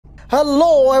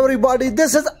Hello everybody,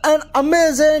 this is an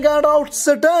amazing and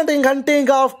outstanding hunting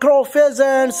of crow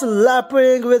pheasants,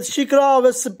 lapwing with shikra,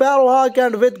 with sparrowhawk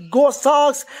and with ghost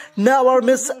hawks. Never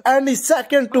miss any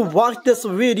second to watch this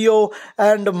video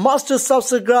and must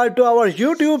subscribe to our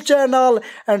YouTube channel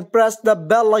and press the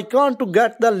bell icon to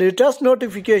get the latest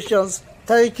notifications.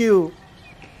 Thank you.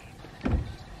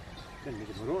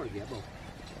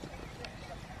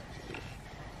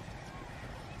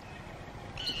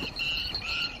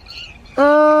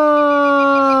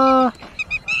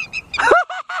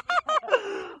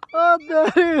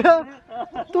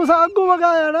 तू आगू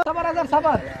मगाया ना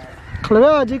खलवे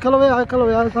जी खलवे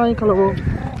साईं खलवो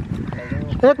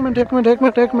एक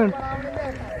minute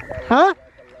हाँ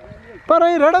पर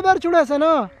अं रेड़ा बार चुड़े से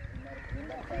ना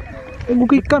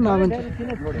bookie करना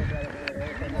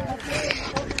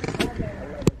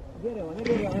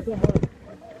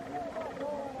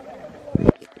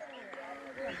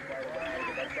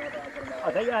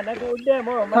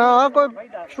हाँ कोई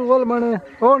शुगल बने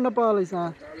और नेपाल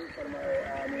ऐसा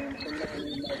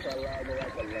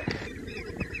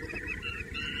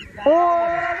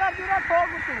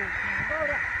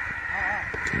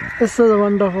This is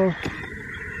wonderful.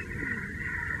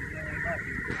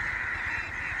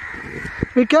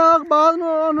 We क्या बाद में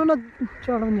उन्होंने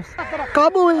चढ़ने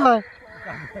काबू हुआ है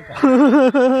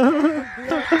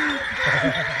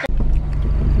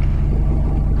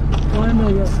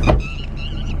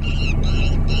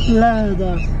لا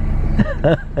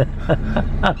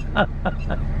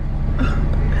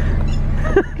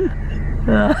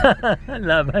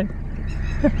لا भाई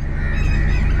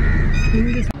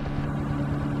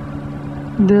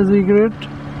there's a egret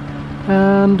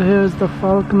and here's the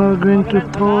falconer going to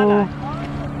throw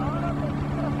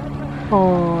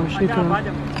shikra.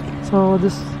 So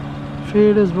this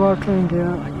field is watering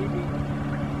here.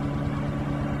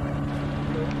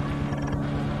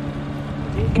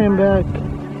 Came back.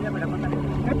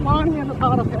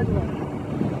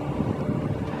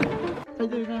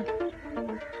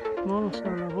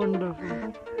 Mashallah, wonderful.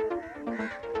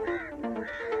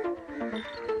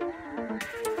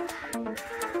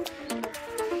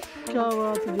 क्या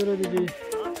बात है जुरे जी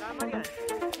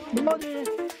बोलो जी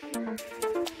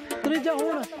त्रिजा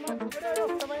हूं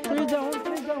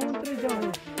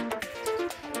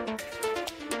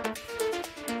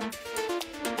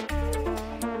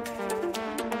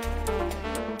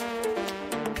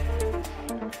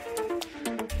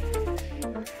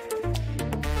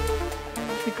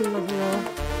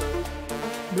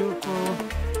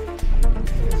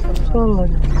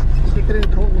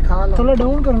थोड़ा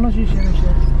डाउन करना शीशे में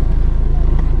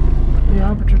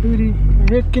यहाँ पे टटूरी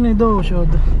एक की नहीं दो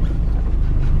शोध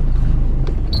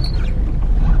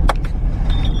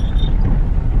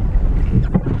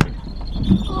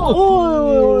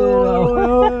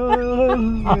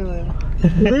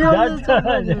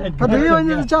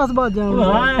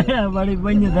बड़ी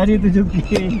बन धरी तो चुकी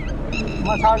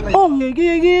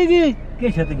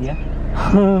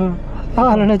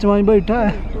हालने चमाई बैठा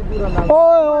है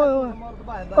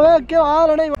ओए क्यों हाल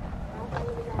नहीं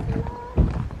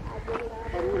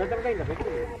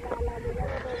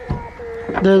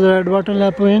There's a red water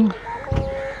lapwing.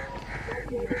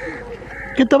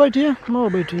 कितना बैठी है? वो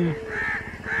बैठी है.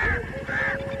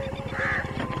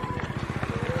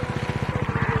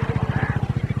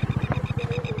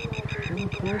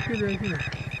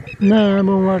 नहीं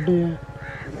वो वाटी है.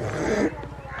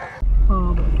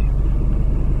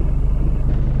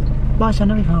 बादशाह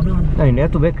ने भी खाना. नहीं नहीं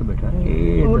तू बैठ के बैठा.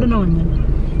 ओड ना वंजन.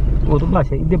 वो तो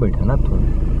बादशाह इधर बैठा ना थोड़ा.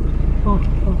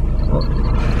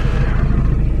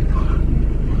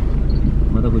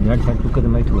 मतलब कुछ झाड़ चुके तो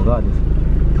मैं तो भगा दे.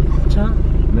 अच्छा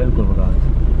बिल्कुल भगा दे.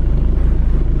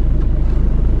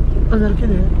 अदर के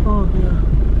दे हो गया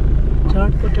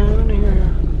झाड़ तो टाइम नहीं आया.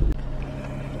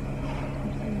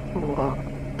 वाह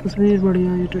तस्वीर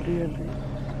बढ़िया है टटी है.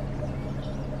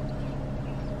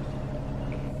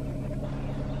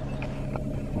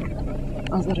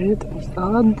 अजरेत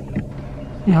उस्ताद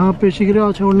यहाँ पे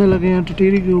शिकरा छोड़ने लगे हैं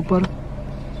टिटेरी के ऊपर.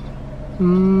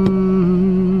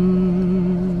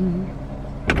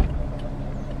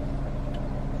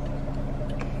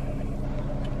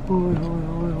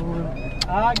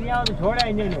 आ गया तो छोड़ा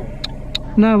ही नहीं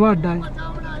ना वाड़ा है.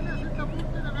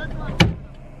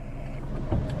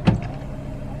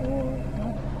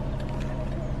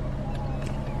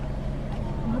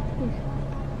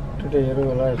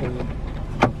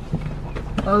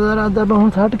 अगर आधा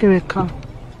बहुत हट के वेखा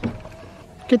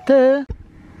किथे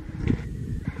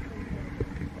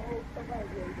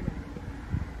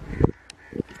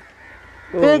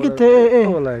किथे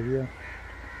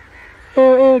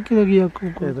ए किथे गया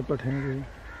को तो पठे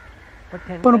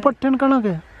पर पट्ठन कणक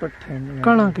है पट्ठन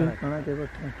कणक है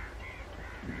पट्ठन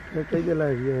ये कई के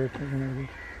लाइव है पट्ठन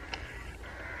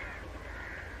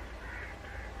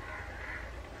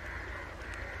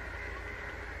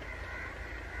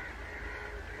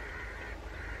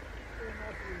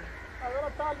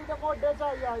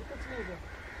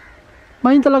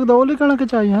मैं तो लगता ओली कणक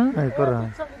चाहिए हां नहीं पर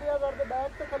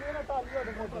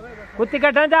कुत्ती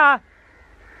कटन जा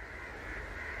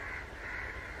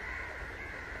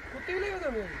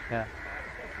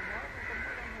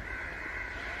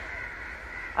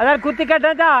अगर कुत्ती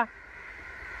कटन जा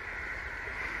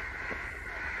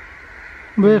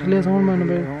देख ले समझ मैंने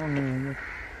बे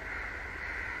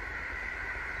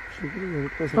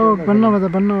ओ बनना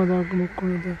बता मुक्को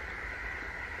दे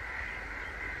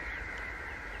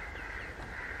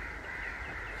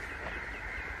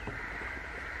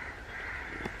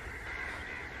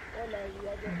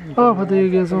फतेह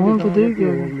गया सो हूं फतेह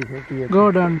गया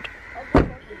गॉडंट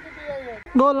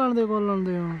गोल लान दे गोल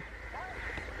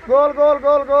गोल गोल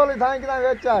गोल गोल इथाई किदा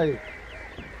वेच आए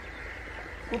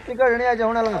कुत्ती कढ़नी आ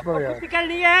जावना लग पड़ यार कुत्ती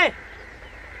करनी है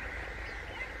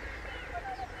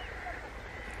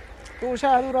तू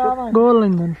शाहरुख राम गोल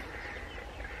लंदन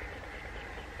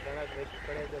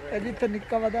अजी तो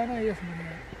निक्का वदा ना ये समझ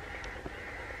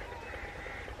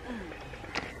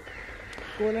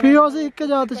पीओसी के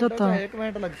जाते छत्ता 1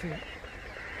 मिनट लग सी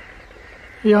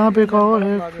यहाँ पे एक और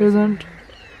है प्रेजेंट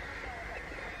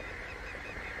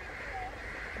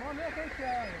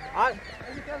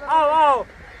आओ आओ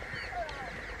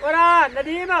ओरा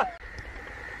नदीम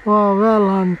वाह वेल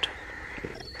हंट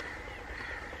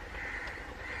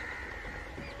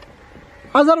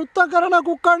अजर उत्ता करना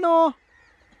कुकर नो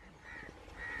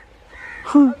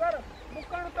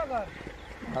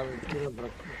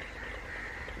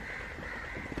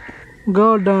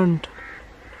गॉडंट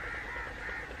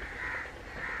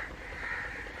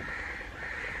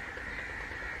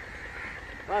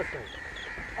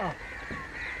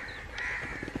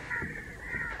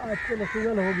चलो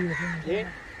शुगल हो गई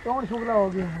कौन शुगला हो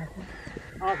गया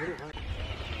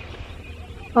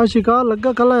आ शिकार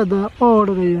लगा कला उड़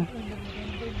गई है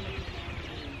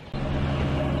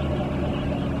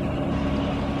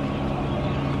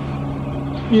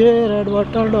ये रेड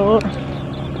वाटर डॉग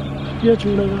ये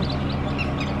छोड़ेगा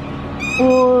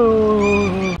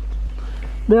oh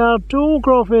there are 2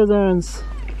 crow pheasants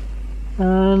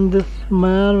and this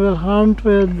man will hunt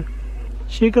with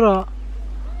shikra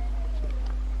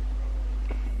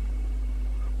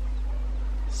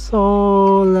so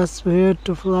let's wait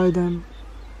to fly them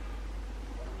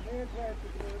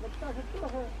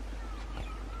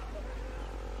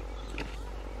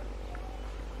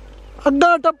अग्गा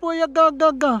Tappu अग्गा अग्गा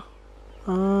अग्गा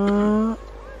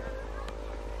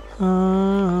हाँ